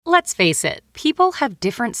Let's face it, people have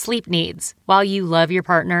different sleep needs. While you love your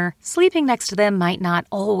partner, sleeping next to them might not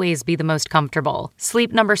always be the most comfortable.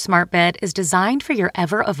 Sleep Number Smart Bed is designed for your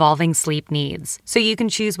ever-evolving sleep needs, so you can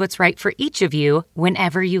choose what's right for each of you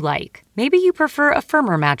whenever you like. Maybe you prefer a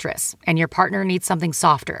firmer mattress and your partner needs something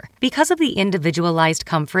softer. Because of the individualized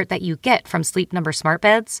comfort that you get from Sleep Number Smart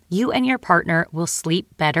Beds, you and your partner will sleep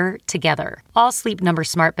better together. All Sleep Number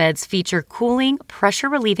Smart Beds feature cooling,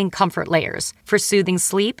 pressure-relieving comfort layers for soothing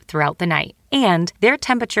sleep throughout the night. And their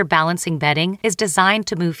temperature balancing bedding is designed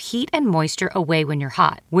to move heat and moisture away when you're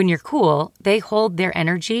hot. When you're cool, they hold their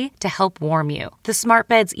energy to help warm you. The smart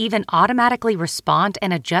beds even automatically respond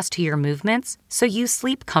and adjust to your movements, so you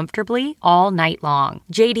sleep comfortably all night long.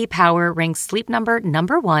 JD Power ranks Sleep Number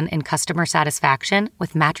 #1 in customer satisfaction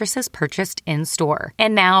with mattresses purchased in-store.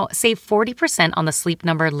 And now, save 40% on the Sleep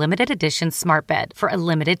Number limited edition smart bed for a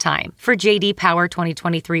limited time. For JD Power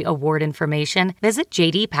 2023 award information, visit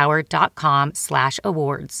jdpower.com/awards.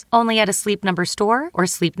 Only at a Sleep Number store or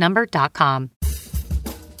sleepnumber.com.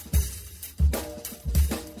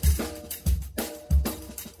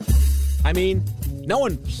 I mean, no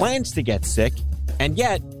one plans to get sick, and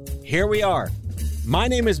yet, here we are. My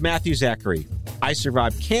name is Matthew Zachary. I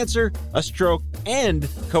survived cancer, a stroke, and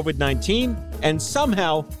COVID-19, and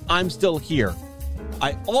somehow I'm still here.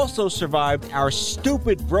 I also survived our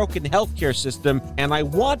stupid, broken healthcare system, and I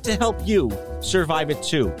want to help you survive it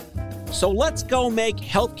too. So let's go make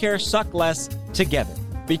healthcare suck less together.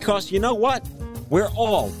 Because you know what? We're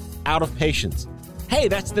all out of patience. Hey,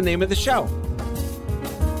 that's the name of the show.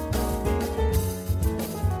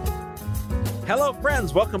 Hello,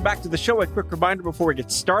 friends. Welcome back to the show. A quick reminder before we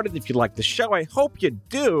get started. If you like the show, I hope you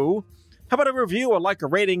do. How about a review or like a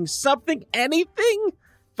rating? Something, anything?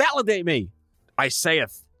 Validate me, I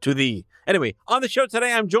saith to thee. Anyway, on the show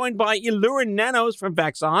today, I'm joined by Elura Nanos from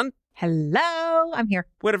Vaxon. Hello, I'm here.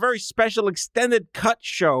 We had a very special extended cut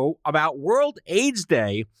show about World AIDS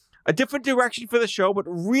Day. A different direction for the show, but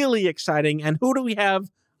really exciting. And who do we have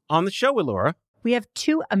on the show, Elura? We have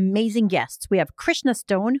two amazing guests. We have Krishna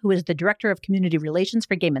Stone, who is the Director of Community Relations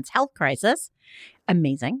for Gay Men's Health Crisis.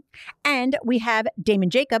 Amazing. And we have Damon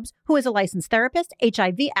Jacobs, who is a licensed therapist,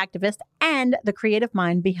 HIV activist, and the creative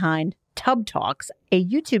mind behind Tub Talks, a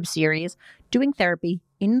YouTube series doing therapy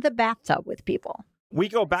in the bathtub with people. We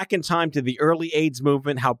go back in time to the early AIDS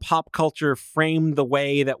movement, how pop culture framed the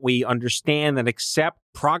way that we understand and accept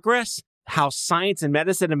progress, how science and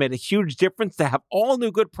medicine have made a huge difference to have all new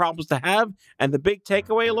good problems to have. And the big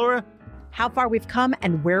takeaway, Laura? How far we've come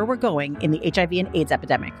and where we're going in the HIV and AIDS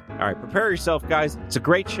epidemic. All right, prepare yourself, guys. It's a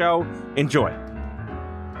great show. Enjoy.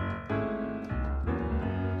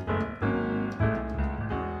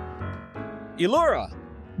 Elura.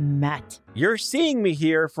 Matt. You're seeing me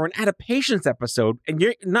here for an Out of Patience episode, and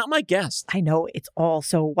you're not my guest. I know, it's all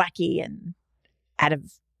so wacky and out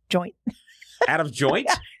of joint. Out of joint?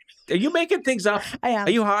 Are you making things up? I am.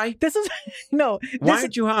 Are you high? This is, no. Why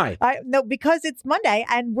aren't you high? No, because it's Monday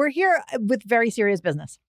and we're here with very serious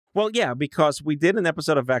business. Well, yeah, because we did an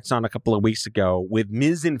episode of Vaxon a couple of weeks ago with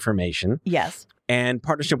misinformation. Yes. And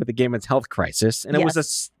partnership with the Gay Men's Health Crisis. And it was a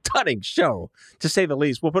stunning show, to say the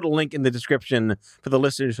least. We'll put a link in the description for the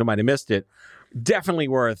listeners who might have missed it. Definitely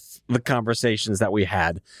worth the conversations that we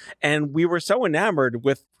had. And we were so enamored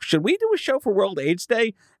with, should we do a show for World AIDS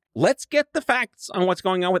Day? Let's get the facts on what's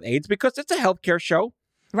going on with AIDS, because it's a healthcare show.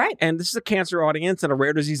 Right. And this is a cancer audience and a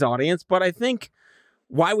rare disease audience. But I think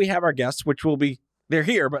why we have our guests, which will be, they're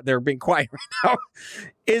here, but they're being quiet right now,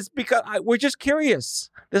 is because we're just curious.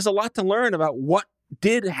 There's a lot to learn about what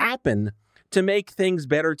did happen to make things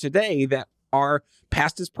better today that are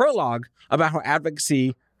past as prologue about how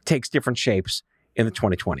advocacy takes different shapes in the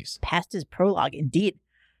 2020s. Past as prologue, indeed.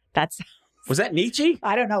 Was that Nietzsche?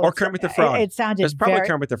 I don't know. Or Kermit the Frog? It sounded It's probably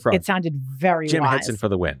Kermit the Frog. It sounded very Jim wise. Henson for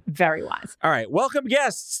the win. Very wise. All right. Welcome,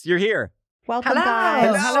 guests. You're here. Welcome, Hello.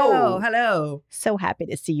 guys. Hello. So happy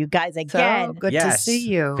to see you guys again. So good Yes. to see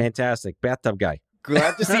you. Fantastic. Bathtub guy.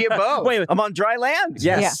 Glad to see you both. Wait. I'm on dry land.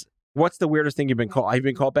 Yes. Yeah. What's the weirdest thing you've been called? Have you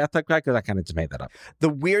been called bathtub guy? Because I kind of just made that up. The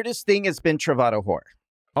weirdest thing has been Travato whore,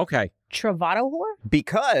 Okay. Travato whore?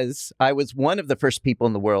 because I was one of the first people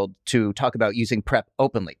in the world to talk about using PrEP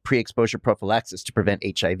openly, pre-exposure prophylaxis, to prevent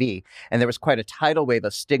HIV. And there was quite a tidal wave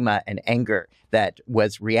of stigma and anger that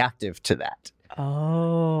was reactive to that.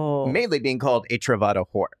 Oh. Mainly being called a Travato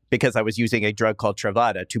whore because I was using a drug called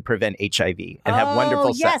Truvada to prevent HIV and have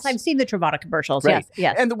wonderful sex. Yes, I've seen the Truvada commercials. Right.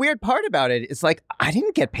 Yes. And the weird part about it is, like, I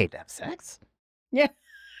didn't get paid to have sex. Yeah.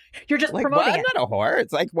 You're just Like, promoting what? it. I'm not a whore.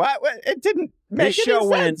 It's like, what? It didn't make This show any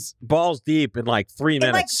went sense. balls deep in like 3 In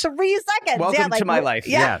like minutes. 3 seconds. Welcome yeah, to my life.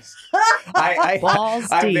 Yeah. Yes.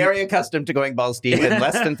 I'm deep. very accustomed to going balls deep in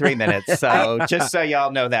less than 3 minutes. So just so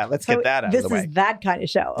y'all know that, let's get that out this of the way. is that kind of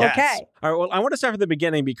show. Yes. Okay. All right. Well, I want to start from the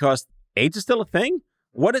beginning because AIDS is still a thing.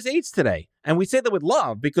 What is AIDS today? And we say that with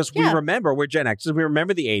love because we Yeah. remember, we're Gen Xers. We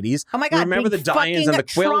remember the 80s. Oh my God. We remember the being die-ins and the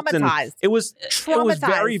fucking quilts. And traumatized. it was very,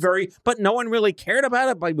 Traumatized. very, but no one really cared about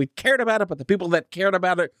it. But we cared about it. But the people that cared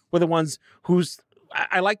about it were the ones whose,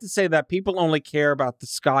 I like to say that people only care about the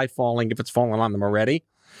sky falling if it's fallen on them already.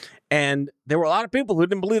 And there were a lot of people who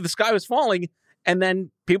didn't believe the sky was falling. And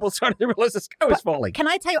then people started to realize the sky was falling. Can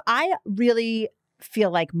I tell you, I really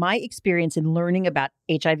feel like my experience in learning about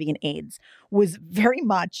HIV and AIDS was very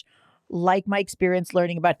much like my experience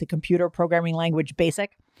learning about the computer programming language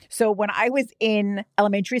BASIC. So when I was in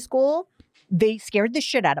elementary school, they scared the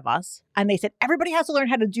shit out of us. And they said, everybody has to learn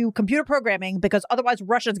how to do computer programming because otherwise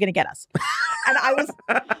Russia's going to get us. And I was,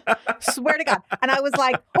 swear to God. And I was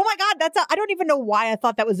like, oh my God, I don't even know why I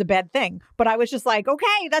thought that was a bad thing. But I was just like,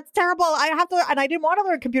 okay, that's terrible. I have to, and I didn't want to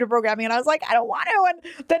learn computer programming. And I was like, I don't want to.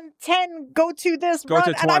 And then 10, go to this, Go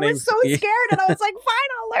run. to And I 20. was so scared. And I was like, fine,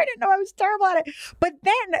 I'll learn it. No, I was terrible at it. But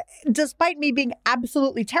then, despite me being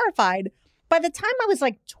absolutely terrified, by the time I was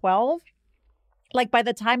like 12, like by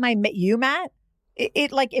the time I met you, Matt,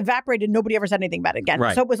 it like evaporated. Nobody ever said anything about it again.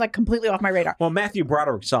 Right. So it was like completely off my radar. Well, Matthew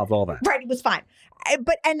Broderick solved all that. Right. It was fine.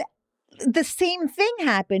 And the same thing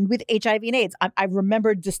happened with HIV and AIDS. I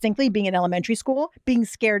remember distinctly being in elementary school, being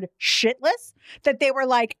scared shitless that they were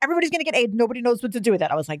like, everybody's going to get AIDS. Nobody knows what to do with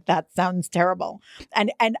it. I was like, that sounds terrible.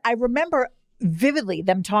 And I remember vividly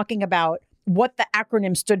them talking about what the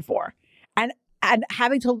acronym stood for. And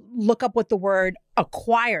having to look up what the word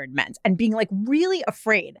acquired meant and being like really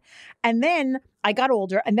afraid. And then I got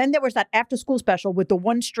older. And then there was that after school special with the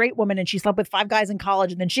one straight woman and she slept with 5 guys in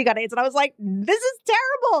college and then she got AIDS. And I was like, this is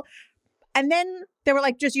terrible. And then they were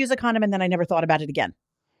like, just use a condom. And then I never thought about it again.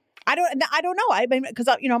 I don't know. I mean, because,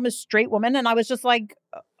 I'm a straight woman and I was just like,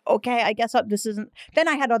 okay, I guess this isn't. Then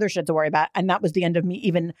I had other shit to worry about. And that was the end of me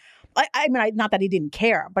even. I mean, not that he didn't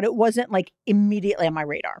care, but it wasn't like immediately on my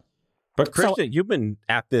radar. But Krishna, you've been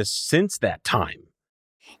at this since that time.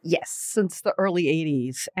 Yes, since the early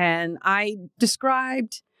 80s. And I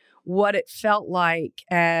described what it felt like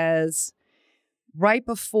as right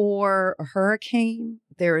before a hurricane,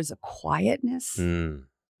 there is a quietness.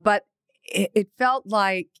 But it felt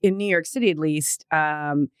like, in New York City at least,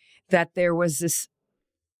 that there was this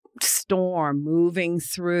storm moving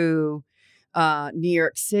through New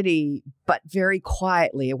York City, but very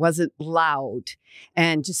quietly. It wasn't loud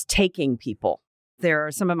and just taking people. There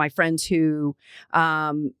are some of my friends who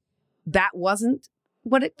that wasn't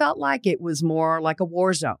what it felt like. It was more like a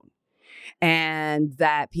war zone. And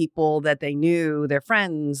that people that they knew, their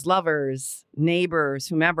friends, lovers, neighbors,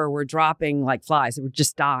 whomever, were dropping like flies. They were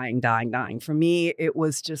just dying. For me, it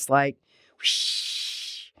was just like,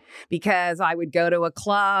 whoosh, because I would go to a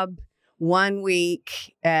club one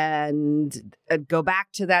week and go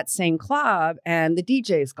back to that same club and the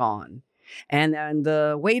DJ's gone and then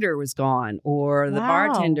the waiter was gone or the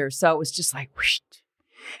bartender. So it was just like, whoosh.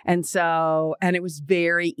 And it was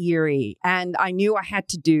very eerie. And I knew I had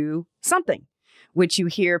to do something, which you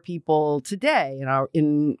hear people today,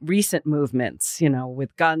 in recent movements,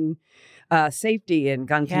 with gun safety and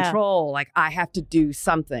gun control, like I have to do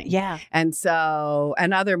something. Yeah. And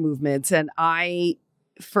other movements. And I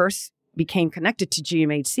first became connected to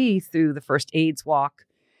GMHC through the first AIDS Walk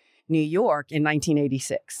New York in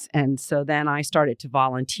 1986. And so then I started to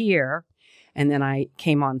volunteer and then I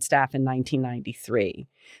came on staff in 1993.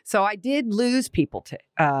 So I did lose people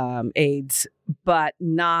to AIDS, but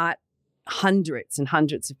not hundreds and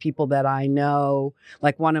hundreds of people that I know.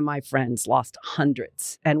 Like one of my friends lost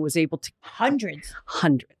hundreds and was able to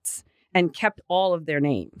Hundreds and kept all of their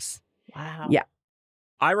names. Wow. Yeah.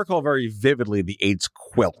 I recall very vividly the AIDS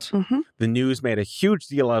quilt. Mm-hmm. The news made a huge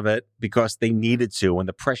deal of it because they needed to, and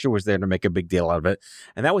the pressure was there to make a big deal out of it.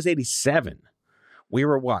 And that was 87. We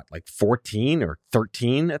were what, like 14 or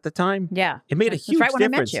 13 at the time? Yeah. It made a huge right when I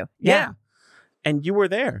met difference. you. Yeah. And you were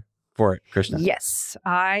there for it, Krishna. Yes.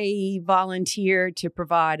 I volunteered to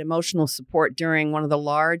provide emotional support during one of the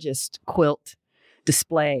largest quilt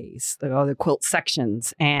displays, the quilt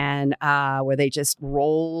sections, and where they just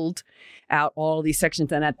rolled out all these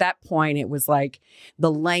sections. And at that point, it was like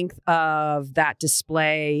the length of that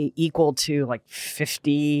display equal to like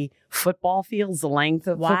 50 football fields, the length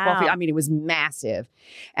of football field. I mean, it was massive.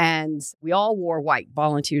 And we all wore white.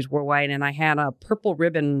 Volunteers wore white. And I had a purple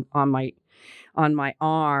ribbon on my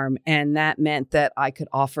arm. And that meant that I could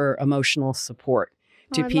offer emotional support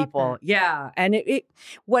to I love people. that. Yeah. And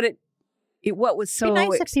what was so It'd be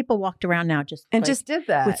nice if people walked around now just did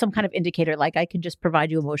that with some kind of indicator, like I can just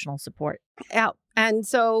provide you emotional support. out. And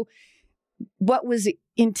so what was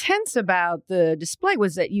intense about the display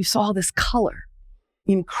was that you saw this color,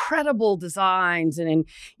 incredible designs and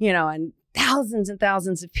thousands and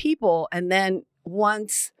thousands of people. And then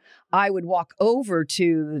once I would walk over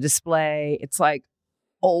to the display, it's like,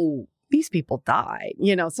 oh, these people died,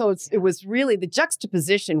 so it was really, the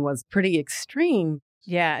juxtaposition was pretty extreme.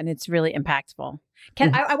 Yeah, and it's really impactful.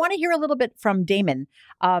 I want to hear a little bit from Damon.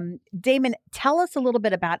 Damon, tell us a little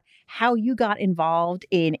bit about how you got involved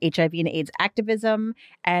in HIV and AIDS activism.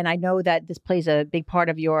 And I know that this plays a big part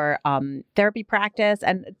of your therapy practice.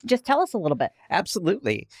 And just tell us a little bit.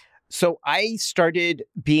 Absolutely. So I started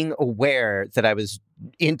being aware that I was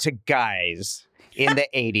into guys in the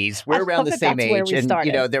 80s. We're around the same age. And,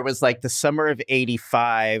 there was like the summer of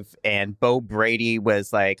 85 and Bo Brady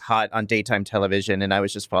was like hot on daytime television. And I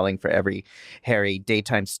was just falling for every hairy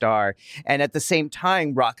daytime star. And at the same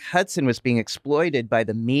time, Rock Hudson was being exploited by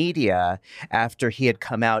the media after he had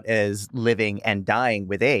come out as living and dying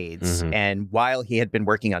with AIDS. Mm-hmm. And while he had been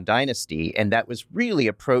working on Dynasty, and that was really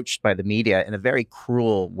approached by the media in a very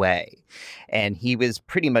cruel way. And he was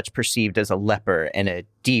pretty much perceived as a leper and a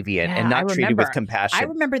deviant and not treated with compassion. I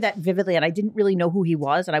remember that vividly, and I didn't really know who he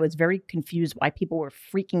was, and I was very confused why people were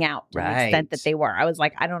freaking out to the extent that they were. I was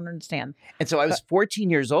like, I don't understand. And so I was 14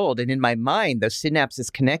 years old, and in my mind, those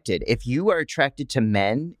synapses connected. If you are attracted to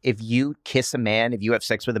men, if you kiss a man, if you have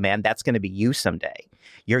sex with a man, that's going to be you someday.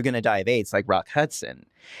 You're going to die of AIDS like Rock Hudson.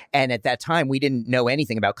 And at that time, we didn't know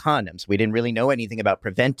anything about condoms. We didn't really know anything about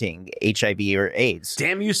preventing HIV or AIDS.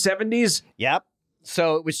 Damn you, 70s. Yep.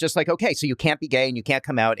 So it was just like, okay, so you can't be gay and you can't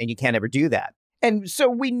come out and you can't ever do that. And so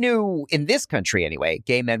we knew in this country anyway,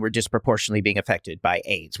 gay men were disproportionately being affected by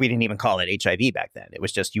AIDS. We didn't even call it HIV back then. It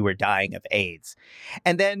was just you were dying of AIDS.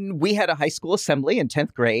 And then we had a high school assembly in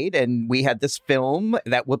 10th grade, and we had this film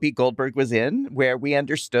that Whoopi Goldberg was in where we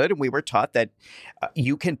understood and we were taught that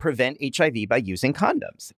you can prevent HIV by using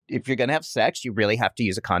condoms. If you're going to have sex, you really have to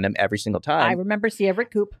use a condom every single time. I remember C. Everett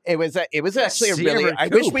Koop. It was actually a really, I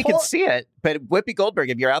wish we could see it, but Whoopi Goldberg,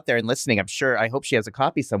 if you're out there and listening, I hope she has a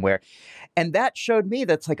copy somewhere. And that showed me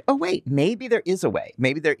that's like, oh, wait, maybe there is a way.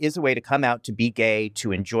 Maybe there is a way to come out, to be gay,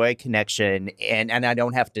 to enjoy connection, and I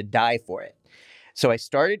don't have to die for it. So I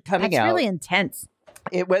started coming out. That's really intense.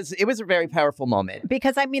 It was a very powerful moment.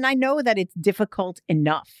 Because, I mean, I know that it's difficult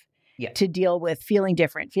enough to deal with feeling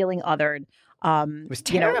different, feeling othered. It was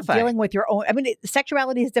terrifying. Dealing with your own. I mean,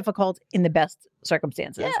 sexuality is difficult in the best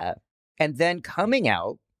circumstances. Yeah. And then coming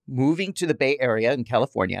out, moving to the Bay Area in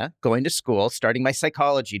California, going to school, starting my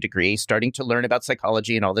psychology degree, starting to learn about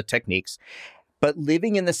psychology and all the techniques. But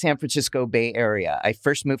living in the San Francisco Bay Area, I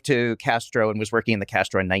first moved to Castro and was working in the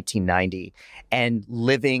Castro in 1990, and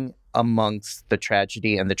living amongst the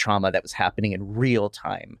tragedy and the trauma that was happening in real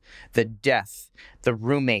time. The death, the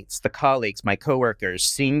roommates, the colleagues, my coworkers,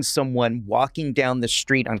 seeing someone walking down the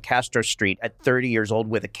street on Castro Street at 30 years old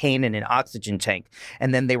with a cane and an oxygen tank,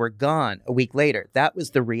 and then they were gone a week later. That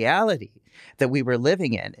was the reality that we were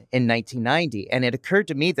living in 1990. And it occurred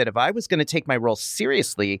to me that if I was going to take my role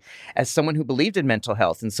seriously as someone who believed in mental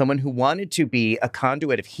health and someone who wanted to be a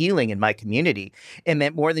conduit of healing in my community, it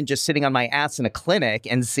meant more than just sitting on my ass in a clinic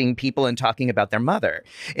and seeing people and talking about their mother.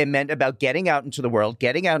 It meant about getting out into the world,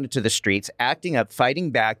 getting out into the streets, acting up,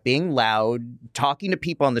 fighting back, being loud, talking to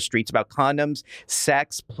people on the streets about condoms,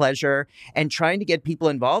 sex, pleasure, and trying to get people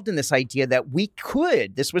involved in this idea that we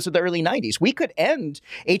could, this was the early 90s, we could end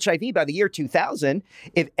HIV by the year 2000.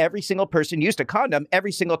 If every single person used a condom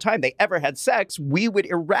every single time they ever had sex, we would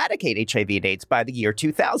eradicate HIV and AIDS by the year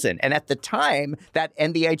 2000. And at the time, that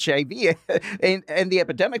End the HIV and the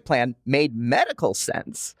Epidemic Plan made medical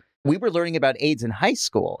sense. We were learning about AIDS in high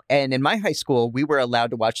school. And in my high school, we were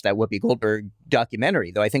allowed to watch that Whoopi Goldberg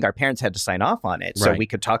documentary, though I think our parents had to sign off on it so we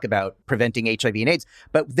could talk about preventing HIV and AIDS.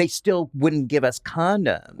 But they still wouldn't give us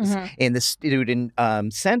condoms in the student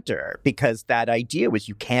center because that idea was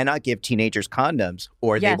you cannot give teenagers condoms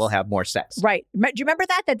or they will have more sex. Right. Do you remember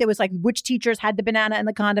that there was like which teachers had the banana in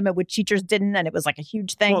the condom and which teachers didn't? And it was like a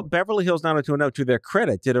huge thing. Well, Beverly Hills 90210, to their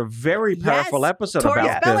credit, did a very powerful episode Tori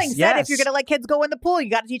about Spelling this. said if you're going to let kids go in the pool, you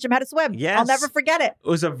got to teach them how to swim. Yes. I'll never forget it. It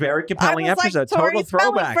was a very compelling episode. Tori Total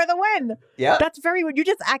Spelling throwback. for the win. Yeah. That's very weird. You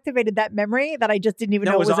just activated that memory that I just didn't even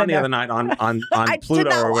know it was on in the there. other night on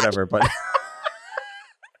Pluto or whatever, but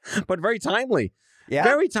but very timely. Yeah.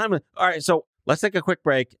 Very timely. All right, so let's take a quick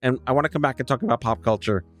break, and I want to come back and talk about pop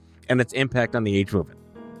culture and its impact on the AIDS movement.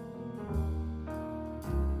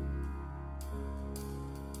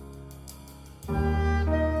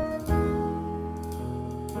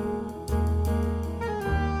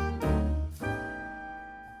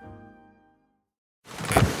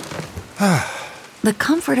 The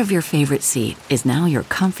comfort of your favorite seat is now your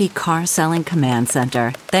comfy car selling command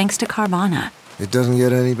center, thanks to Carvana. It doesn't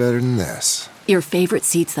get any better than this. Your favorite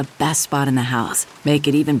seat's the best spot in the house. Make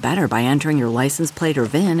it even better by entering your license plate or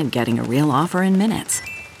VIN and getting a real offer in minutes.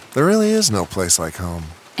 There really is no place like home.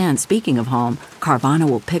 And speaking of home, Carvana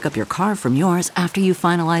will pick up your car from yours after you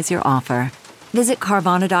finalize your offer. Visit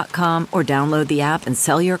Carvana.com or download the app and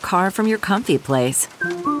sell your car from your comfy place.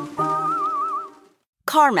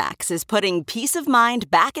 CarMax is putting peace of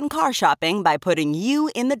mind back in car shopping by putting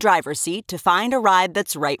you in the driver's seat to find a ride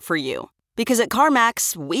that's right for you. Because at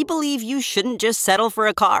CarMax, we believe you shouldn't just settle for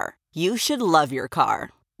a car. You should love your car.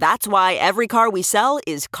 That's why every car we sell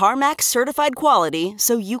is CarMax certified quality,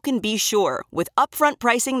 so you can be sure with upfront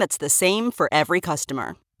pricing that's the same for every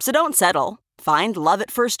customer. So don't settle. Find love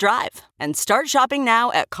at first drive and start shopping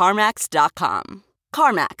now at CarMax.com.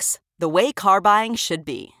 CarMax, the way car buying should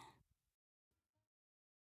be.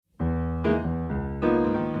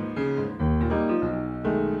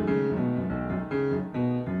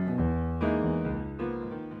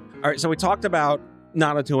 All right, so we talked about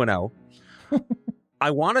not a 2-0.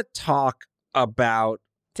 I want to talk about...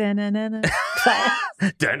 Da-na-na-na.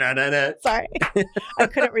 Da-na-na-na. Sorry. I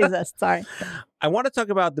couldn't resist. Sorry. I want to talk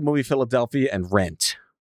about the movie Philadelphia and Rent.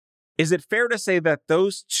 Is it fair to say that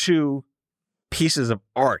those two pieces of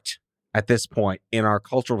art at this point in our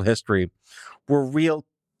cultural history were real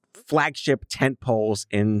flagship tentpoles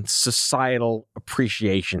in societal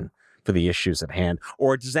appreciation for the issues at hand?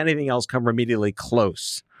 Or does anything else come remedially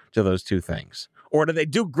close to those two things? Or do they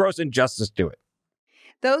do gross injustice to it?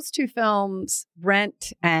 Those two films,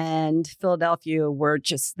 Rent and Philadelphia,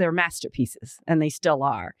 they're masterpieces, and they still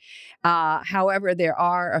are. However, there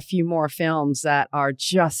are a few more films that are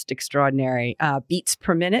just extraordinary. Beats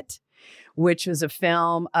Per Minute, which was a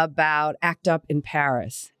film about ACT UP in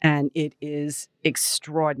Paris, and it is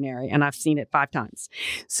extraordinary, and I've seen it 5 times.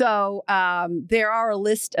 So there are a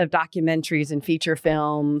list of documentaries and feature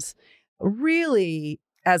films really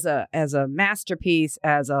as a masterpiece,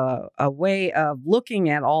 as a way of looking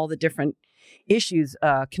at all the different issues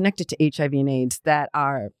connected to HIV and AIDS that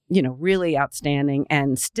are, really outstanding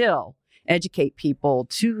and still educate people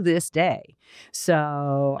to this day.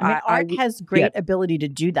 So art has great ability to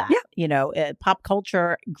do that. Yeah. Pop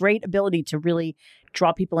culture, great ability to really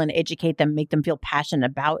draw people and educate them, make them feel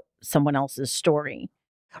passionate about someone else's story.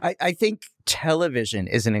 I think television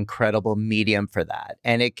is an incredible medium for that.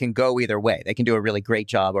 And it can go either way. They can do a really great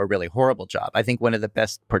job or a really horrible job. I think one of the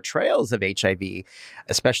best portrayals of HIV,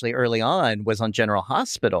 especially early on, was on General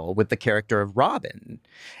Hospital with the character of Robin.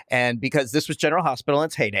 And because this was General Hospital in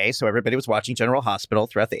its heyday, so everybody was watching General Hospital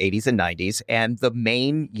throughout the 80s and 90s. And the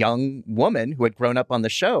main young woman who had grown up on the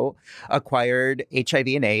show acquired HIV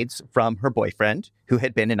and AIDS from her boyfriend, who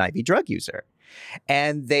had been an IV drug user.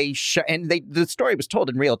 And the story was told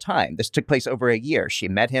in real time. This took place over a year. She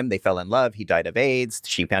met him. They fell in love. He died of AIDS.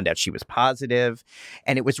 She found out she was positive.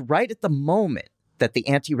 And it was right at the moment that the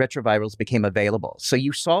antiretrovirals became available. So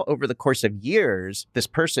you saw over the course of years, this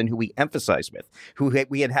person who we emphasized with, who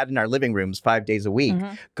we had in our living rooms 5 days a week,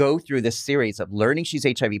 go through this series of learning she's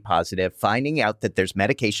HIV positive, finding out that there's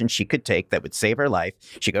medication she could take that would save her life.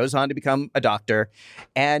 She goes on to become a doctor.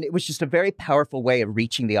 And it was just a very powerful way of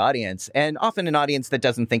reaching the audience, and often an audience that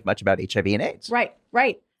doesn't think much about HIV and AIDS.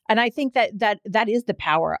 Right. And I think that is the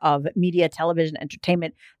power of media, television,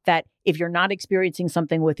 entertainment, that if you're not experiencing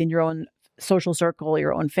something within your own social circle,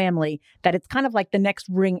 your own family, that it's kind of like the next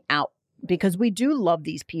ring out, because we do love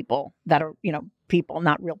these people that are, people,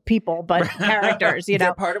 not real people, but characters,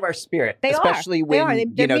 They're part of our spirit, they especially are.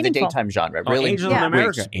 when, They're the meaningful. daytime genre. Really, Angels in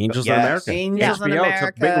America. Angels in America. Angels in HBO America.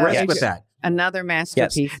 took big risk with that. Another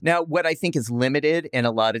masterpiece. Yes. Now, what I think is limited in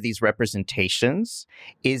a lot of these representations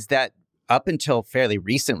is that up until fairly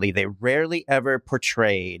recently, they rarely ever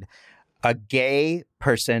portrayed a gay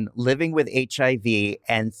person living with HIV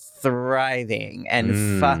and thriving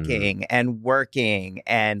and fucking and working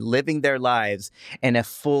and living their lives in a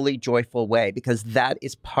fully joyful way, because that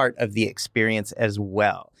is part of the experience as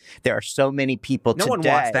well. There are so many people today. No one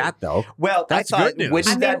wants that, though. Well, That's I thought, good news.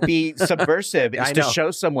 wouldn't that be subversive? I Is to know. show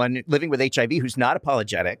someone living with HIV who's not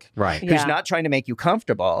apologetic, Right. who's not trying to make you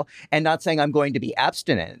comfortable, and not saying, I'm going to be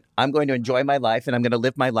abstinent. I'm going to enjoy my life, and I'm going to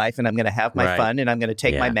live my life, and I'm going to have my Right. fun, and I'm going to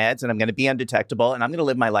take my meds, and I'm going to be undetectable, and I'm going to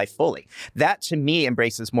live my life fully. That, to me,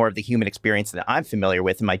 embraces more of the human experience that I'm familiar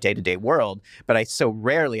with in my day-to-day world, but I so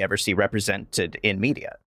rarely ever see represented in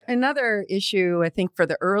media. Another issue, I think, for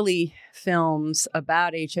the early films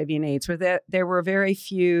about HIV and AIDS were that there were very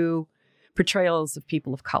few portrayals of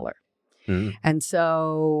people of color. And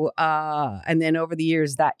so, and then over the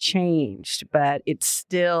years that changed, but it's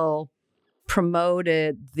still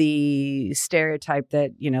promoted the stereotype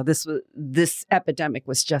that, this epidemic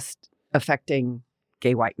was just affecting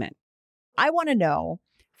gay white men. I want to know,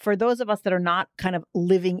 for those of us that are not kind of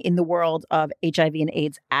living in the world of HIV and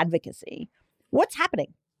AIDS advocacy, what's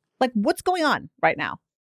happening? Like, what's going on right now?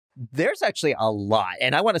 There's actually a lot.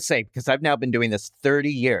 And I want to say, because I've now been doing this 30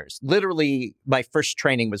 years, literally my first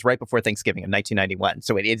training was right before Thanksgiving of 1991.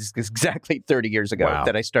 So it is exactly 30 years ago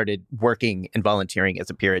that I started working and volunteering as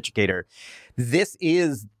a peer educator. This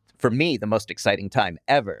is, for me, the most exciting time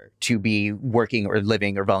ever to be working or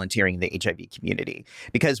living or volunteering in the HIV community,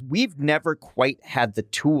 because we've never quite had the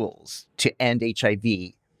tools to end HIV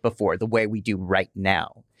before the way we do right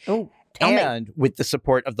now. Oh. And with the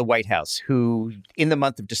support of the White House, who in the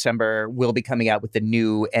month of December will be coming out with the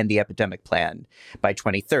new End the Epidemic plan by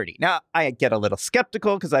 2030. Now, I get a little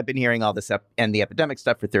skeptical because I've been hearing all this End the Epidemic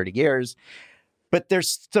stuff for 30 years. But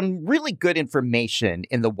there's some really good information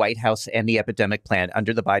in the White House and the epidemic plan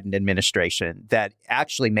under the Biden administration that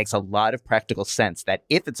actually makes a lot of practical sense that,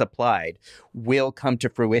 if it's applied, will come to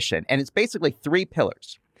fruition. And it's basically 3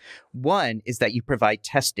 pillars. One is that you provide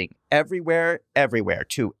testing everywhere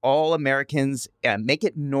to all Americans, and make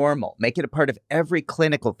it normal, make it a part of every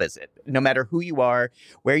clinical visit, no matter who you are,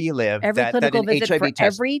 where you live. Every clinical visit HIV for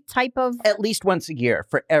test, every type of... At least once a year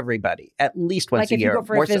for everybody, at least once a year. Like if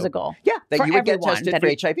you go for a physical. Yeah, that for you would everyone, get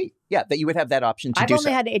tested for HIV. Yeah, that you would have that option to do so. I've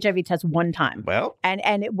only had an HIV test one time. Well. And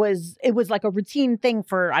it was like a routine thing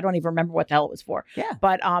for, I don't even remember what the hell it was for. Yeah.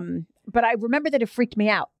 But I remember that it freaked me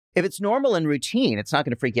out. If it's normal and routine, it's not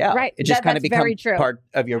going to freak you out. Right. It just kind of becomes true. part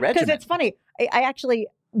of your regimen. Because it's funny. I actually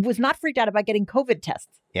was not freaked out about getting COVID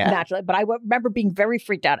tests naturally, but I remember being very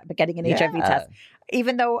freaked out about getting an HIV test,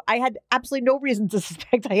 even though I had absolutely no reason to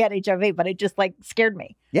suspect I had HIV, but it just scared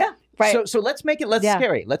me. Yeah. Right. So let's make it less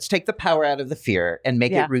scary. Let's take the power out of the fear and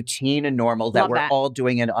make it routine and normal that we're all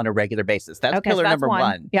doing it on a regular basis. That's pillar number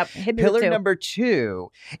one. Yep. Hit me Pillar with 2. number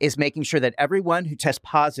 2 is making sure that everyone who tests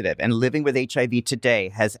positive and living with HIV today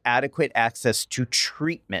has adequate access to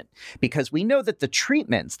treatment, because we know that the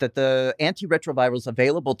treatments, that the antiretrovirals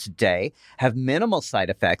available today have minimal side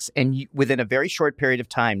effects. And within a very short period of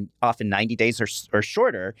time, often 90 days or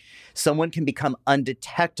shorter, someone can become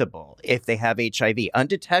undetectable if they have HIV.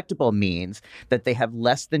 Undetectable means that they have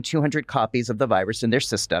less than 200 copies of the virus in their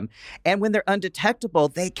system. And when they're undetectable,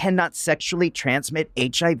 they cannot sexually transmit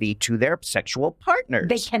HIV to their sexual partners.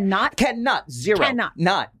 They cannot? Zero. Cannot.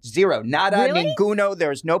 Not. Zero. Nada Really? ninguno.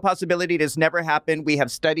 There's no possibility. It has never happened. We have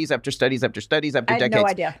studies after studies after studies after decades. I had no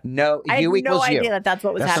idea. No, I had U equals no U. idea that that's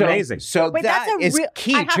what was That's happening. amazing. So Wait, that is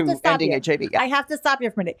key to ending HIV. Yeah. I have to stop you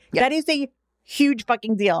for a minute. Yeah. That is a huge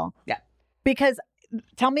fucking deal. Yeah. Because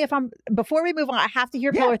tell me before we move on, I have to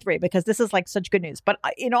hear pillar 3 because this is such good news. But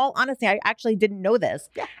in all honesty, I actually didn't know this.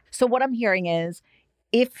 Yeah. So what I'm hearing is,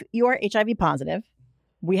 if you're HIV positive,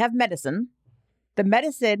 we have medicine. The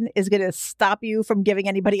medicine is going to stop you from giving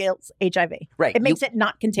anybody else HIV. Right. It makes it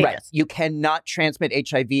not contagious. Right. You cannot transmit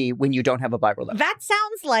HIV when you don't have a viral load. That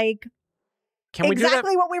sounds like Can we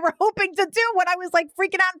exactly what we were hoping to do when I was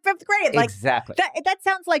freaking out in 5th grade. Exactly. That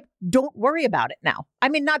sounds like, don't worry about it now. I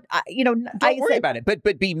mean, not, Don't worry about it,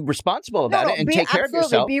 but be responsible about it and take care of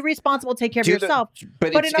yourself. Be responsible, take care of yourself.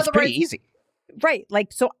 But in it's other pretty words, easy. Right.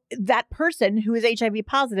 So that person who is HIV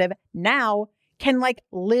positive now can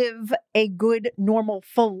live a good, normal,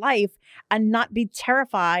 full life and not be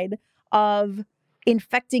terrified of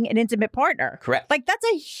infecting an intimate partner. Correct. That's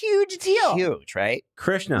a huge deal. Huge, right?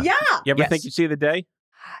 Krishna. Yeah. You ever Yes. think you'd see the day?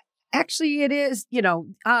 Actually, it is,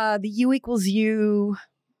 the U equals U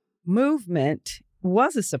movement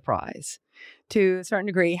was a surprise to a certain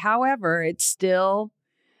degree. However, it still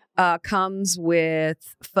comes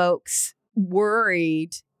with folks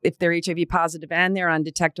worried if they're HIV positive and they're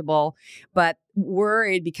undetectable, but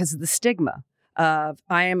worried because of the stigma of,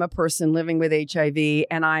 I am a person living with HIV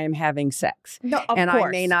and I am having sex. No, of and course. I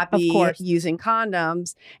may not Of be course. using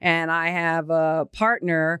condoms and I have a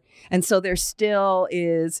partner. And so there still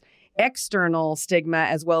is external stigma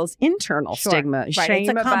as well as internal Sure. stigma. Right. Shame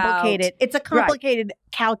It's a complicated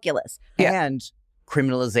calculus. And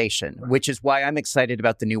criminalization, which is why I'm excited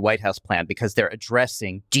about the new White House plan, because they're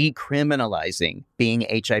addressing decriminalizing being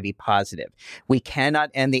HIV positive. We cannot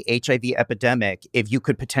end the HIV epidemic if you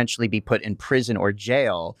could potentially be put in prison or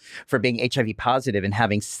jail for being HIV positive and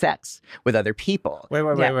having sex with other people.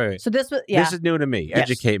 Wait. So this was, This is new to me. Yes.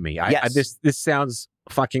 Educate me. Yes. This sounds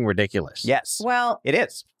fucking ridiculous. Yes. well, It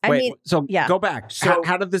is. Go back. So-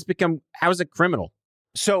 How did this become, how is it criminal?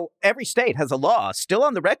 So every state has a law still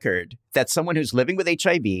on the record that someone who's living with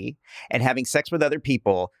HIV and having sex with other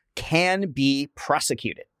people can be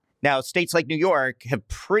prosecuted. Now, states like New York have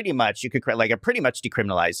pretty much, have pretty much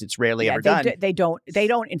decriminalized. It's rarely ever done. They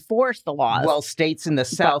don't enforce the laws. Well, states in the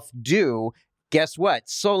South do. Guess what?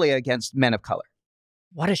 Solely against men of color.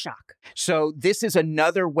 What a shock. So this is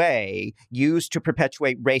another way used to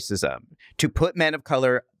perpetuate racism, to put men of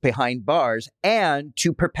color behind bars and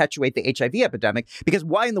to perpetuate the HIV epidemic. Because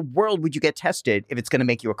why in the world would you get tested if it's going to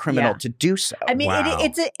make you a criminal to do so? I mean,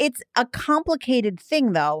 it's a complicated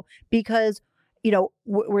thing, though, because,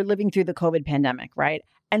 we're living through the COVID pandemic, right?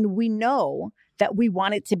 And we know that we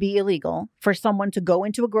want it to be illegal for someone to go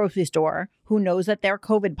into a grocery store who knows that they're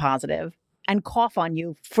COVID positive and cough on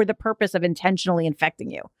you for the purpose of intentionally infecting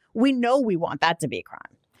you. We know we want that to be a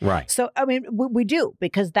crime. Right. So, I mean, we do,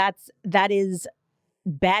 because that is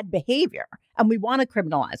bad behavior, and we want to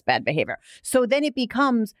criminalize bad behavior. So then it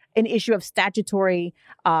becomes an issue of statutory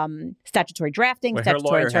drafting,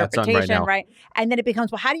 statutory interpretation, right? And then it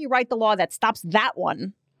becomes, well, how do you write the law that stops that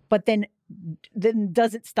one, but then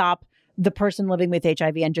doesn't stop the person living with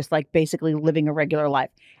HIV and just basically living a regular life?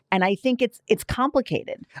 And I think it's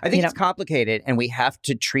complicated. I think it's complicated, and we have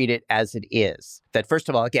to treat it as it is. That, first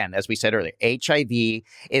of all, again, as we said earlier, HIV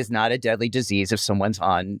is not a deadly disease if someone's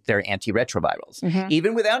on their antiretrovirals. Mm-hmm.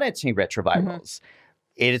 Even without antiretrovirals,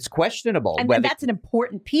 it is questionable. And that's an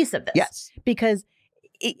important piece of this. Yes. Because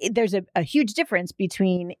there's a huge difference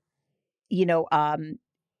between,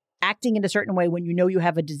 acting in a certain way when you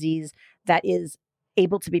have a disease that is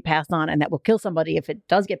able to be passed on and that will kill somebody if it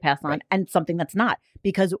does get passed on, and something that's not,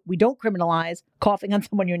 because we don't criminalize coughing on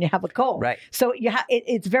someone when you have a cold. Right. So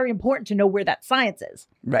it's very important to know where that science is.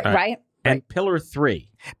 Right. Right. And pillar 3.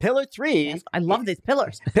 Pillar 3. Yes, I love these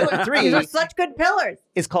pillars. Pillar 3. These are such good pillars.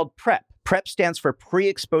 Is called PrEP. PrEP stands for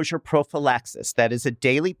pre-exposure prophylaxis. That is a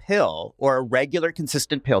daily pill or a regular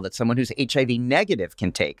consistent pill that someone who's HIV negative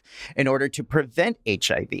can take in order to prevent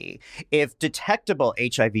HIV if detectable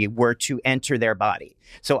HIV were to enter their body.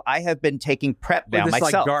 So I have been taking PrEP now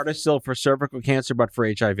myself. Like Gardasil for cervical cancer, but for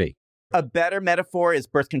HIV. A better metaphor is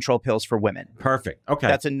birth control pills for women. Perfect. Okay.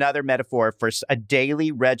 That's another metaphor for a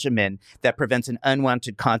daily regimen that prevents an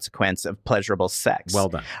unwanted consequence of pleasurable sex. Well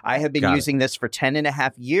done. I have been using this for 10 and a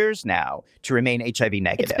half years now to remain HIV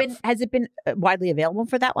negative. Has it been widely available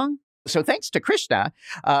for that long? So thanks to Krishna,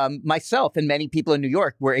 myself and many people in New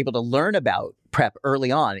York were able to learn about PrEP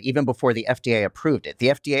early on, even before the FDA approved it. The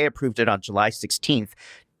FDA approved it on July 16th,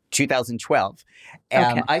 2012.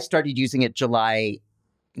 I started using it July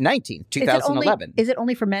 19th, 2011. Is it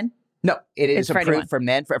only for men? No, it's approved for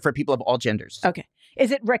men, for people of all genders. Okay. Is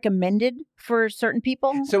it recommended for certain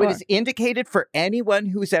people? So it is indicated for anyone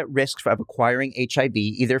who's at risk of acquiring HIV,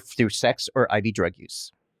 either through sex or IV drug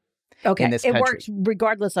use. Okay. In this country. It works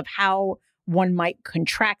regardless of how one might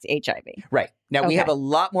contract HIV. Right. Now, we have a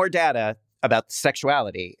lot more data about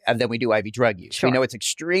sexuality than we do IV drug use. Sure. We know it's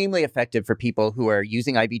extremely effective for people who are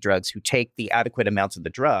using IV drugs, who take the adequate amounts of the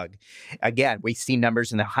drug. Again, we see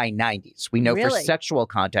numbers in the high 90s. We know for sexual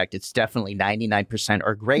contact, it's definitely 99%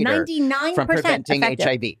 or greater 99% from preventing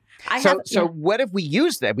effective. HIV. So what if we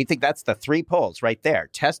use that? We think that's the 3 poles right there.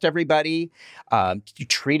 Test everybody,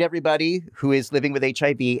 treat everybody who is living with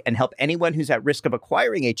HIV, and help anyone who's at risk of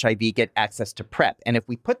acquiring HIV get access to PrEP. And if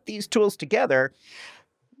we put these tools together,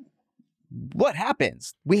 what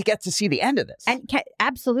happens? We get to see the end of this. And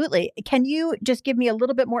absolutely. Can you just give me a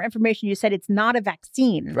little bit more information? You said it's not a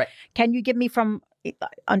vaccine. Right. Can you give me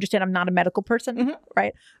understand I'm not a medical person,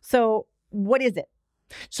 right? So what is it?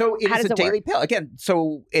 So it is a daily pill. Again,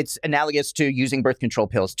 so it's analogous to using birth control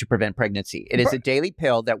pills to prevent pregnancy. It is a daily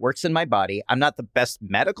pill that works in my body. I'm not the best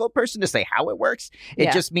medical person to say how it works.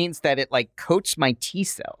 It just means that it coats my T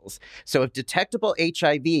cells. So if detectable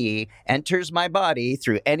HIV enters my body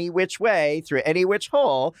through any which way, through any which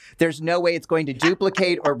hole, there's no way it's going to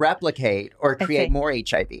duplicate or replicate or create more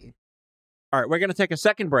HIV. All right, we're going to take a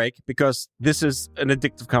second break because this is an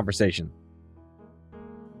addictive conversation.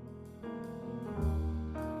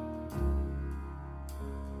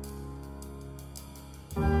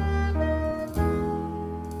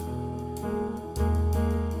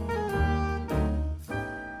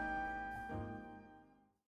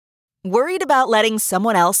 Worried about letting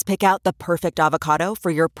someone else pick out the perfect avocado for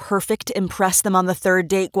your perfect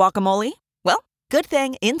impress-them-on-the-third-date guacamole? Well, good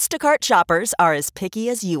thing Instacart shoppers are as picky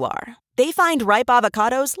as you are. They find ripe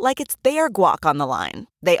avocados like it's their guac on the line.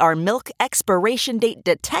 They are milk expiration date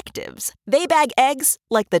detectives. They bag eggs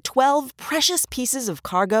like the 12 precious pieces of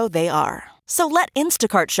cargo they are. So let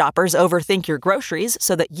Instacart shoppers overthink your groceries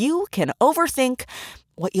so that you can overthink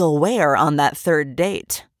what you'll wear on that third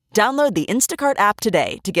date. Download the Instacart app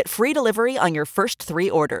today to get free delivery on your first 3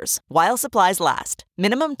 orders, while supplies last.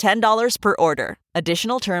 Minimum $10 per order.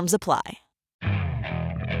 Additional terms apply.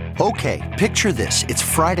 Okay, picture this. It's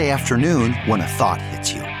Friday afternoon when a thought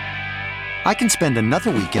hits you. I can spend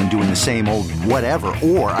another weekend doing the same old whatever,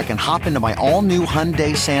 or I can hop into my all-new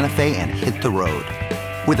Hyundai Santa Fe and hit the road.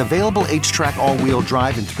 With available H-Track all-wheel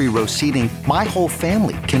drive and 3-row seating, my whole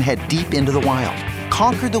family can head deep into the wild.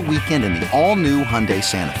 Conquer the weekend in the all-new Hyundai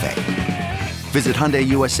Santa Fe. Visit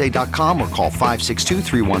HyundaiUSA.com or call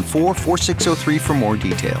 562-314-4603 for more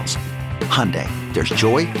details. Hyundai, there's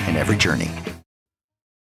joy in every journey.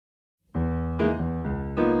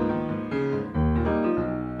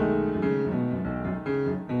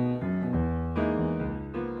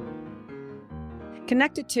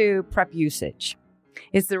 Connected to PrEP usage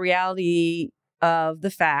is the reality of the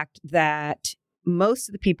fact that most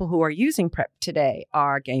of the people who are using PrEP today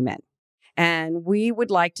are gay men. And we would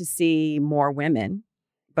like to see more women,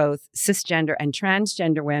 both cisgender and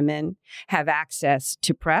transgender women, have access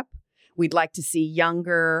to PrEP. We'd like to see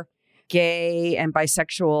younger gay and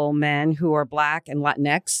bisexual men who are Black and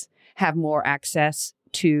Latinx have more access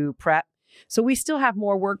to PrEP. So we still have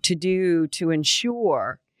more work to do to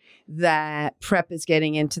ensure that PrEP is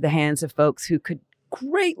getting into the hands of folks who could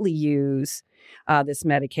greatly use this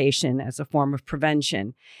medication as a form of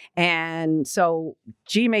prevention. And so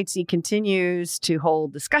GMHC continues to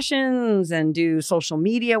hold discussions and do social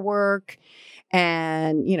media work.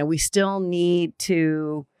 And, you know, we still need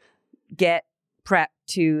to get PrEP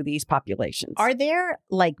to these populations. Are there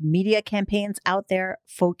like media campaigns out there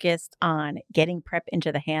focused on getting PrEP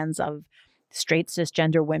into the hands of straight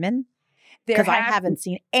cisgender women? Because I haven't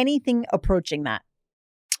seen anything approaching that.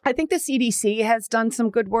 I think the CDC has done some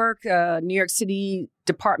good work. New York City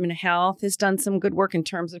Department of Health has done some good work in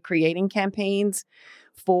terms of creating campaigns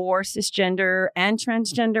for cisgender and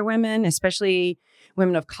transgender women, especially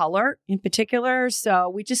women of color in particular. So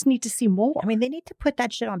we just need to see more. I mean, they need to put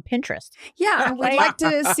that shit on Pinterest. Yeah, and we'd like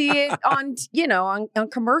to see it on, you know, on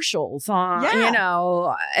commercials, you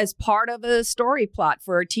know, as part of a story plot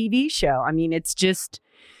for a TV show. I mean, it's just...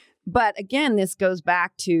 But again, this goes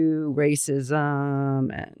back to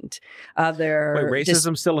racism and other... Wait,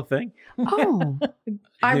 racism still a thing? Oh,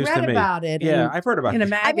 I read about it. Yeah, I've heard about it. In a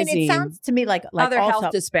magazine. I mean, it sounds to me like other also,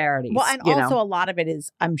 health disparities. Well, and also a lot of it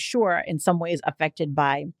is, I'm sure, in some ways affected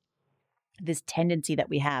by this tendency that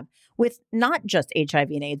we have with not just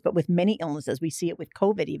HIV and AIDS, but with many illnesses. We see it with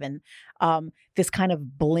COVID even, this kind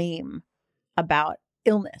of blame about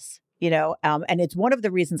illness. You know, and it's one of the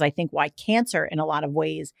reasons I think why cancer in a lot of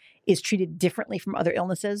ways is treated differently from other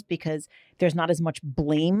illnesses, because there's not as much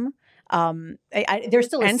blame. There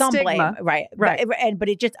still is some stigma. blame, right? But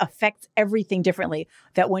it just affects everything differently.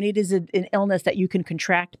 That when it is an illness that you can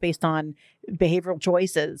contract based on behavioral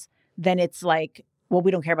choices, then it's like, well, we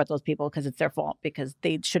don't care about those people because it's their fault, because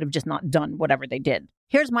they should have just not done whatever they did.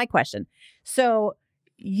 Here's my question. So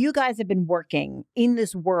you guys have been working in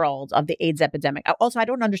this world of the AIDS epidemic. Also, I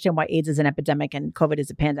don't understand why AIDS is an epidemic and COVID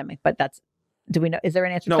is a pandemic, but do we know? Is there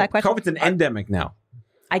an answer to that question? COVID's an endemic now.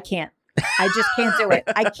 I can't. I just can't do it.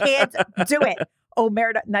 I can't do it.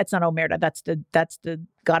 Omerta. That's not Omerta. That's the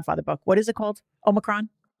Godfather book. What is it called? Omicron?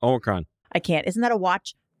 Omicron. I can't. Isn't that a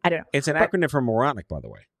watch? I don't know. It's an acronym for moronic, by the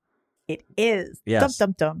way. It is. Yes.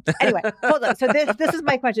 Dum. Anyway, hold on. So this is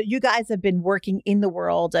my question. You guys have been working in the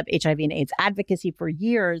world of HIV and AIDS advocacy for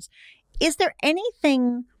years. Is there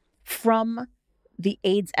anything from the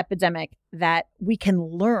AIDS epidemic that we can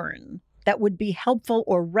learn that would be helpful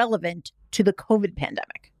or relevant to the COVID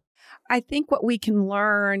pandemic? I think what we can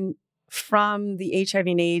learn from the HIV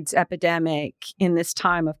and AIDS epidemic in this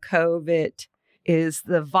time of COVID is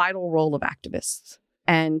the vital role of activists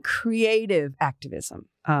and creative activism,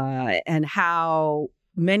 and how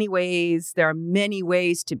there are many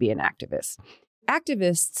ways to be an activist.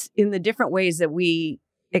 Activists, in the different ways that we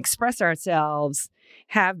express ourselves,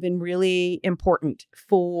 have been really important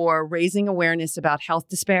for raising awareness about health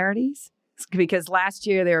disparities. Because last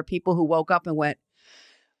year there were people who woke up and went,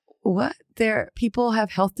 "What? People have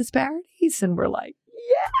health disparities?" And we're like,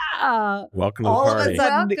 yeah. Welcome to the All party. of a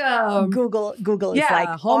sudden, Welcome. Google is like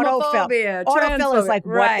homophobia, autofill is like,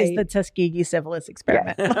 right. what is the Tuskegee syphilis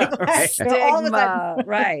experiment? Right. So all of a sudden, Stigma,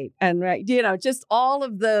 right. And you know, just all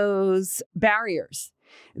of those barriers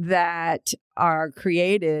that are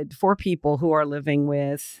created for people who are living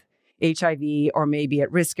with HIV or maybe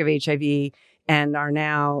at risk of HIV and are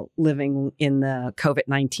now living in the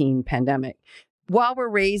COVID-19 pandemic. While we're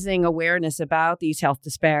raising awareness about these health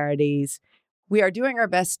disparities, we are doing our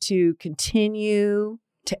best to continue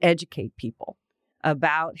to educate people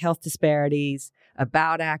about health disparities,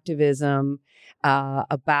 about activism,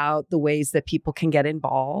 about the ways that people can get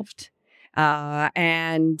involved.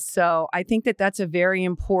 And so I think that that's a very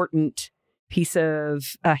important piece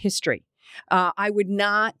of history. I would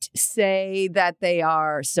not say that they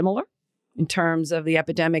are similar in terms of the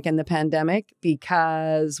epidemic and the pandemic,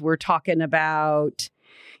 because we're talking about,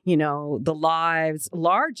 the lives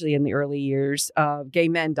largely in the early years of gay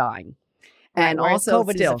men dying. And also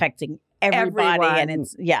COVID still is affecting everybody. everyone. And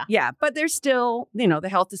it's, yeah. Yeah. But there's still, the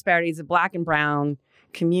health disparities of Black and brown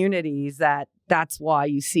communities that's why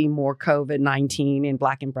you see more COVID-19 in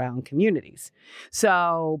Black and brown communities.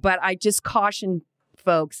 So, but I just caution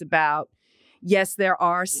folks about, yes, there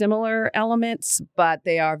are similar elements, but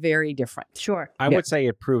they are very different. Sure. I would say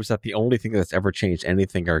it proves that the only thing that's ever changed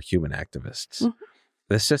anything are human activists. Mhm.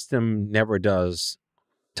 The system never does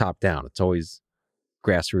top down. It's always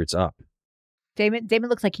grassroots up. Damon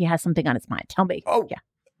looks like he has something on his mind. Tell me. Oh,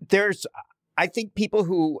 yeah. I think people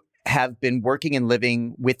who have been working and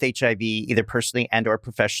living with HIV, either personally and or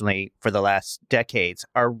professionally for the last decades,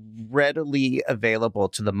 are readily available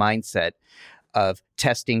to the mindset of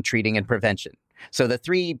testing, treating, and prevention. So the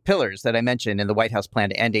 3 pillars that I mentioned in the White House plan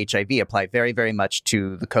to end HIV apply very, very much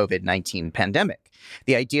to the COVID-19 pandemic.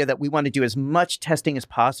 The idea that we want to do as much testing as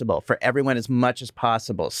possible for everyone as much as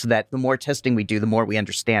possible, so that the more testing we do, the more we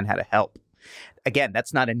understand how to help. Again,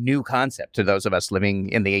 that's not a new concept to those of us living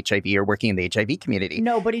in the HIV or working in the HIV community.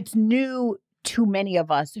 No, but it's new to many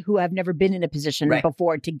of us who have never been in a position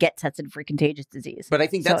before to get tested for contagious disease. But I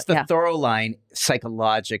think that's the thorough line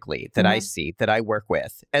psychologically that I see, that I work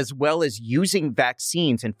with, as well as using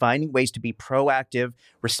vaccines and finding ways to be proactive,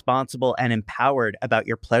 responsible, and empowered about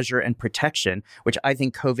your pleasure and protection, which I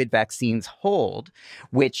think COVID vaccines hold,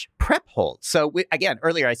 which PrEP holds. So again,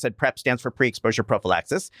 earlier I said PrEP stands for pre-exposure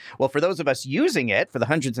prophylaxis. Well, for those of us using it, for the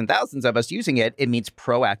hundreds and thousands of us using it, it means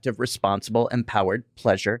proactive, responsible, empowered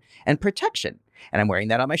pleasure and protection. And I'm wearing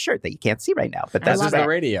that on my shirt that you can't see right now. But this is the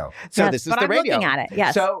radio. So yes, this is but the I'm radio. looking at it.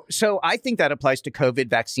 Yes. So I think that applies to COVID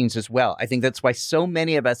vaccines as well. I think that's why so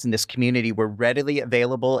many of us in this community were readily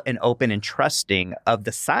available and open and trusting of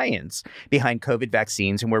the science behind COVID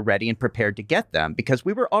vaccines, and we're ready and prepared to get them because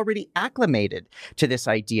we were already acclimated to this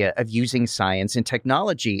idea of using science and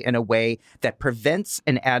technology in a way that prevents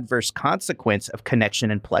an adverse consequence of connection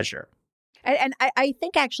and pleasure. And I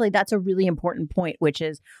think actually that's a really important point, which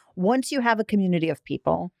is once you have a community of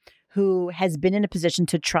people who has been in a position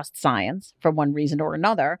to trust science for one reason or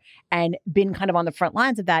another and been kind of on the front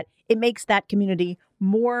lines of that, it makes that community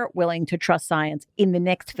more willing to trust science in the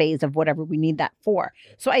next phase of whatever we need that for.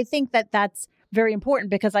 So I think that that's very important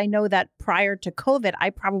because I know that prior to COVID, I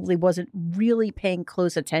probably wasn't really paying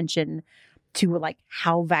close attention to like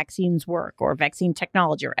how vaccines work or vaccine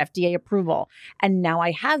technology or FDA approval. And now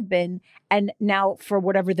I have been. And now for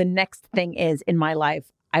whatever the next thing is in my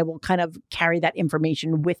life, I will kind of carry that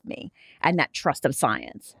information with me and that trust of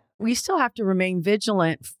science. We still have to remain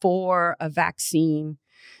vigilant for a vaccine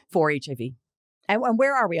for HIV. And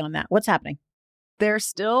where are we on that? What's happening? They're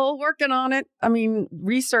still working on it. I mean,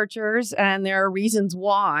 researchers, and there are reasons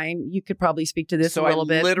why. You could probably speak to this a little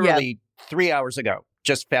bit. So I literally 3 hours ago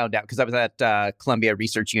just found out, because I was at Columbia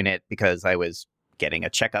Research Unit because I was getting a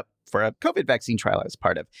checkup for a COVID vaccine trial I was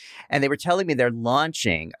part of. And they were telling me they're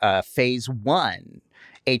launching a phase 1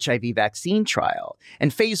 HIV vaccine trial.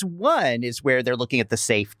 And phase 1 is where they're looking at the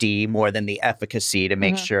safety more than the efficacy to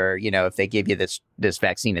make sure, if they give you this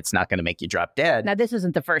vaccine, it's not going to make you drop dead. Now, this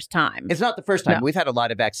isn't the first time. It's not the first time. No. We've had a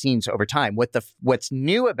lot of vaccines over time. What's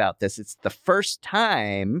new about this, it's the first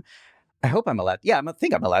time, I hope I'm allowed. Yeah, I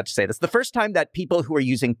think I'm allowed to say this. The first time that people who are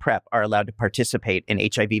using PrEP are allowed to participate in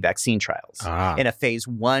HIV vaccine trials in a phase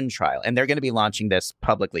 1 trial. And they're going to be launching this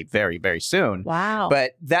publicly very, very soon. Wow.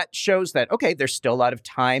 But that shows that, okay, there's still a lot of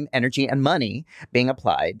time, energy, and money being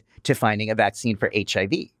applied to finding a vaccine for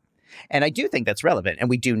HIV. And I do think that's relevant, and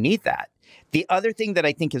we do need that. The other thing that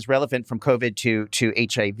I think is relevant from COVID to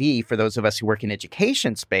HIV for those of us who work in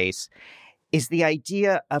education space is the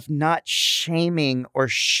idea of not shaming or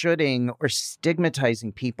shoulding or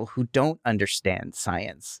stigmatizing people who don't understand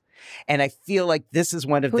science. And I feel like this is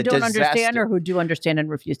one of who the don't understand or who do understand and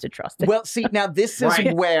refuse to trust it. Well, see, now this is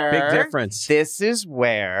where big difference. This is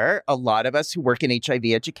where a lot of us who work in HIV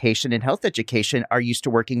education and health education are used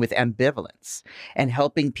to working with ambivalence and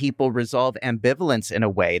helping people resolve ambivalence in a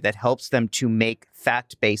way that helps them to make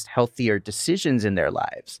fact-based, healthier decisions in their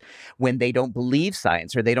lives when they don't believe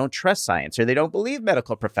science or they don't trust science or they don't believe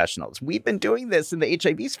medical professionals. We've been doing this in the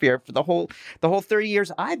HIV sphere for the whole 30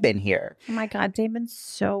 years I've been here. Oh my God, Damon's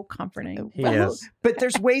so comforting. He is. But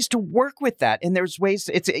there's ways to work with that. And there's ways,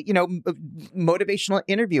 motivational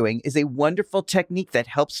interviewing is a wonderful technique that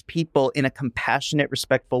helps people in a compassionate,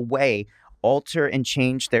 respectful way alter and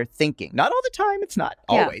change their thinking. Not all the time, it's not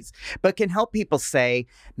always, but can help people say,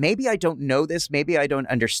 maybe I don't know this, maybe I don't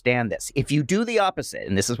understand this. If you do the opposite,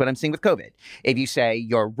 and this is what I'm seeing with COVID, if you say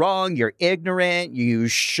you're wrong, you're ignorant, you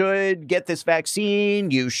should get this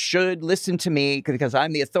vaccine, you should listen to me because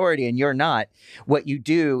I'm the authority and you're not, what you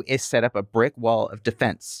do is set up a brick wall of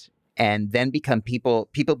defense. And then people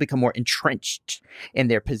become more entrenched in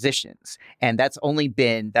their positions. And that's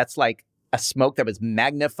like a smoke that was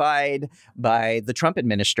magnified by the Trump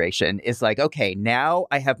administration. Is like, okay, now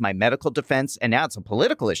I have my medical defense, and now it's a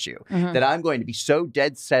political issue that I'm going to be so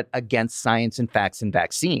dead set against science and facts and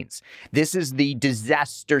vaccines. This is the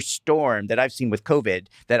disaster storm that I've seen with COVID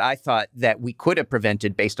that I thought that we could have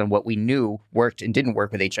prevented based on what we knew worked and didn't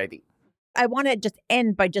work with HIV. I want to just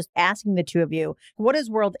end by just asking the two of you, what is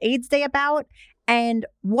World AIDS Day about and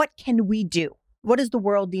what can we do? What does the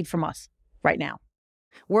world need from us right now?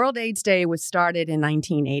 World AIDS Day was started in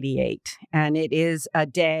 1988, and it is a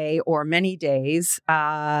day or many days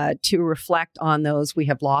to reflect on those we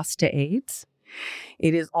have lost to AIDS.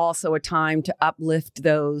 It is also a time to uplift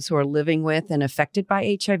those who are living with and affected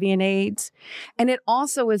by HIV and AIDS. And it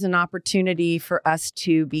also is an opportunity for us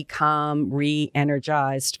to become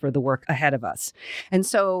re-energized for the work ahead of us. And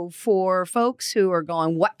so for folks who are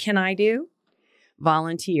going, what can I do?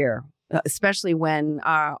 Volunteer. Especially when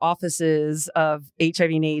our offices of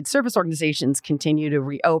HIV and AIDS service organizations continue to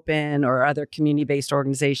reopen or other community-based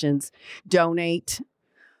organizations donate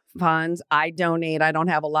funds. I donate. I don't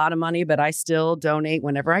have a lot of money, but I still donate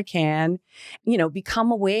whenever I can.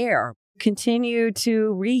 Become aware. Continue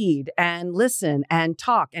to read and listen and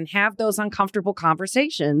talk and have those uncomfortable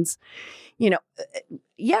conversations.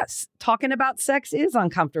 Yes, talking about sex is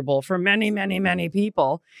uncomfortable for many, many, many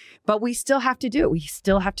people, but we still have to do it. We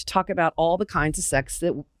still have to talk about all the kinds of sex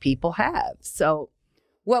that people have. So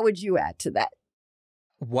what would you add to that?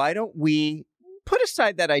 Why don't we put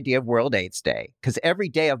aside that idea of World AIDS Day? Because every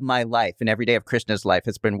day of my life and every day of Krishna's life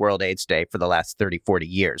has been World AIDS Day for the last 30, 40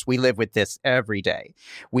 years. We live with this every day.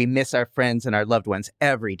 We miss our friends and our loved ones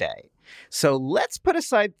every day. So let's put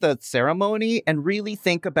aside the ceremony and really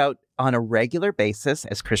think about, on a regular basis,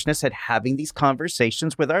 as Krishna said, having these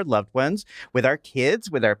conversations with our loved ones, with our kids,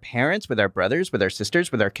 with our parents, with our brothers, with our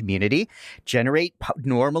sisters, with our community,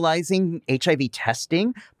 normalizing HIV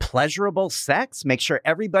testing, pleasurable sex, make sure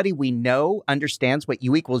everybody we know understands what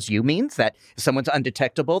U equals U means, that if someone's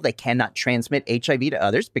undetectable, they cannot transmit HIV to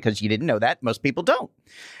others, because you didn't know that. Most people don't.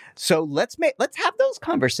 So let's have those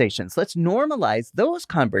conversations. Let's normalize those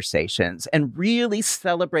conversations and really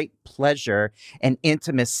celebrate pleasure and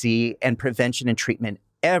intimacy and prevention and treatment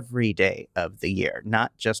every day of the year,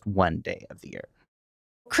 not just one day of the year.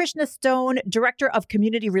 Krishna Stone, Director of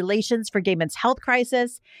Community Relations for Gay Men's Health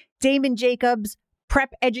Crisis. Damon Jacobs,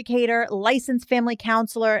 PrEP educator, licensed family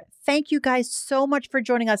counselor. Thank you guys so much for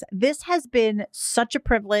joining us. This has been such a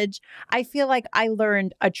privilege. I feel like I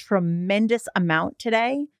learned a tremendous amount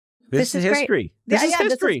today. This is history. Great. This is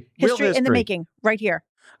history. This is Real history in the making, right here.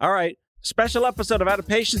 All right. Special episode of Out of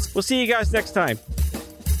Patience. We'll see you guys next time.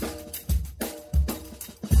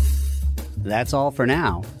 That's all for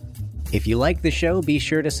now. If you like the show, be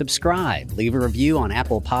sure to subscribe, leave a review on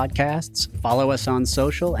Apple Podcasts, follow us on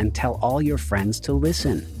social, and tell all your friends to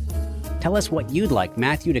listen. Tell us what you'd like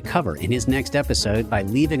Matthew to cover in his next episode by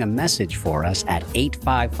leaving a message for us at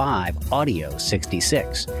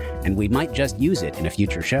 855-AUDIO-66, and we might just use it in a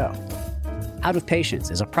future show. Out of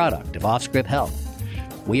Patience is a product of Offscript Health.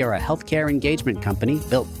 We are a healthcare engagement company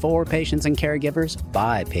built for patients and caregivers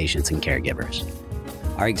by patients and caregivers.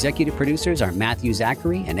 Our executive producers are Matthew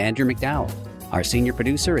Zachary and Andrew McDowell. Our senior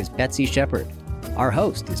producer is Betsy Shepard. Our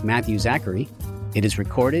host is Matthew Zachary. It is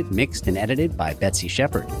recorded, mixed, and edited by Betsy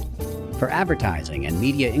Shepard. For advertising and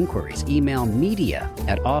media inquiries, email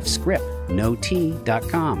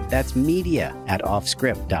media@offscript.com. That's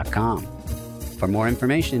media@offscript.com. For more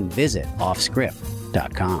information, visit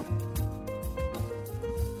offscript.com.